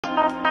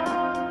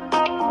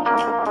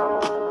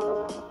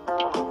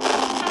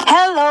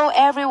Hello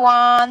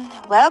everyone,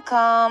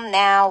 welcome.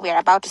 Now we are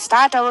about to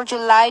start our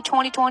July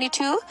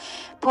 2022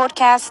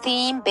 podcast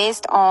theme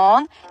based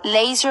on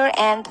leisure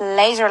and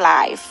leisure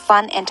life,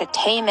 fun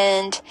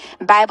entertainment,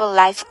 Bible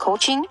life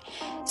coaching.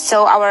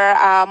 So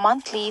our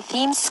monthly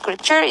theme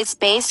scripture is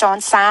based on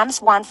Psalms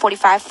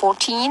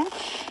 145:14,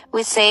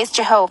 which says,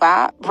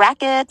 Jehovah,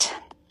 bracket,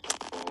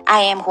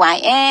 I am who I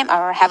am,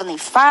 our Heavenly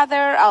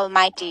Father,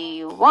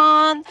 Almighty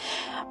One,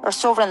 our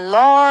Sovereign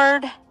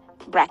Lord,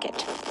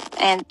 bracket.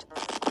 And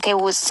okay,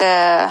 with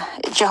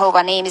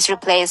Jehovah name is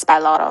replaced by a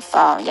lot of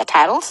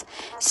titles.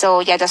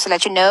 So just to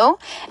let you know.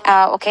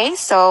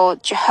 So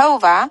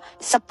Jehovah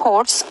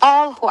supports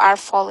all who are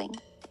falling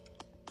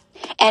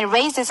and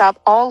raises up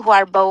all who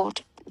are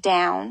bowed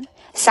down.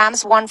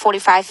 Psalms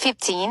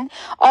 145:15.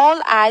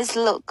 All eyes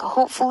look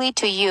hopefully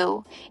to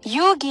you.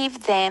 You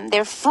give them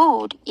their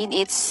food in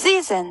its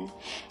season.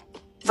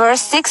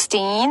 Verse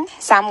 16,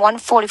 Psalm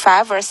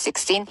 145, verse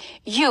 16,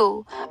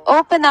 you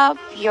open up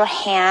your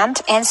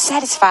hand and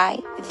satisfy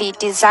the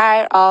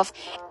desire of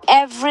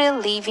every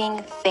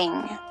living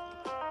thing.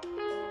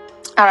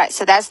 All right,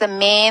 so that's the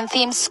main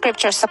theme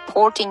scripture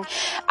supporting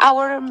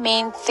our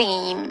main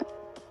theme.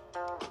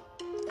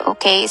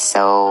 Okay,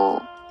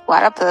 so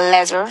what a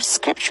pleasure-filling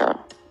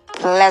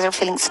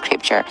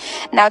scripture.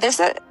 Now there's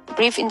a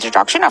brief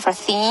introduction of our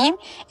theme,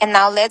 and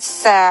now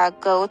let's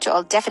go to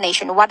a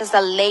definition. What is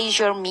the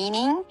leisure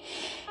meaning?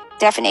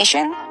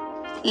 Definition: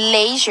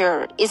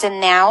 leisure is a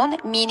noun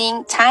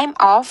meaning time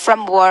off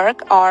from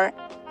work or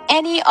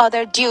any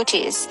other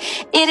duties.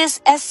 It is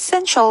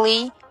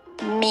essentially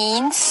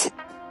means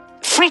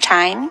free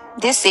time.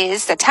 This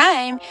is the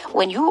time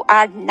when you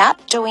are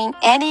not doing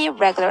any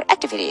regular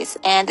activities.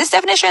 And this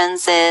definition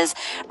is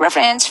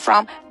referenced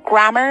from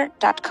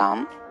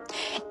grammar.com.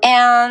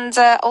 And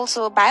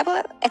also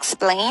Bible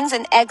explains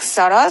in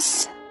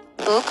Exodus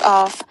book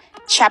of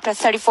chapter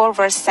 34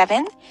 verse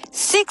 7,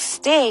 6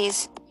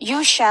 days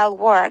you shall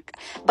work,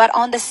 but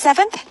on the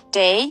seventh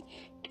day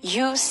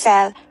you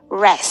shall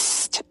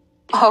rest.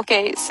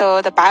 Okay,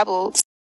 so the Bible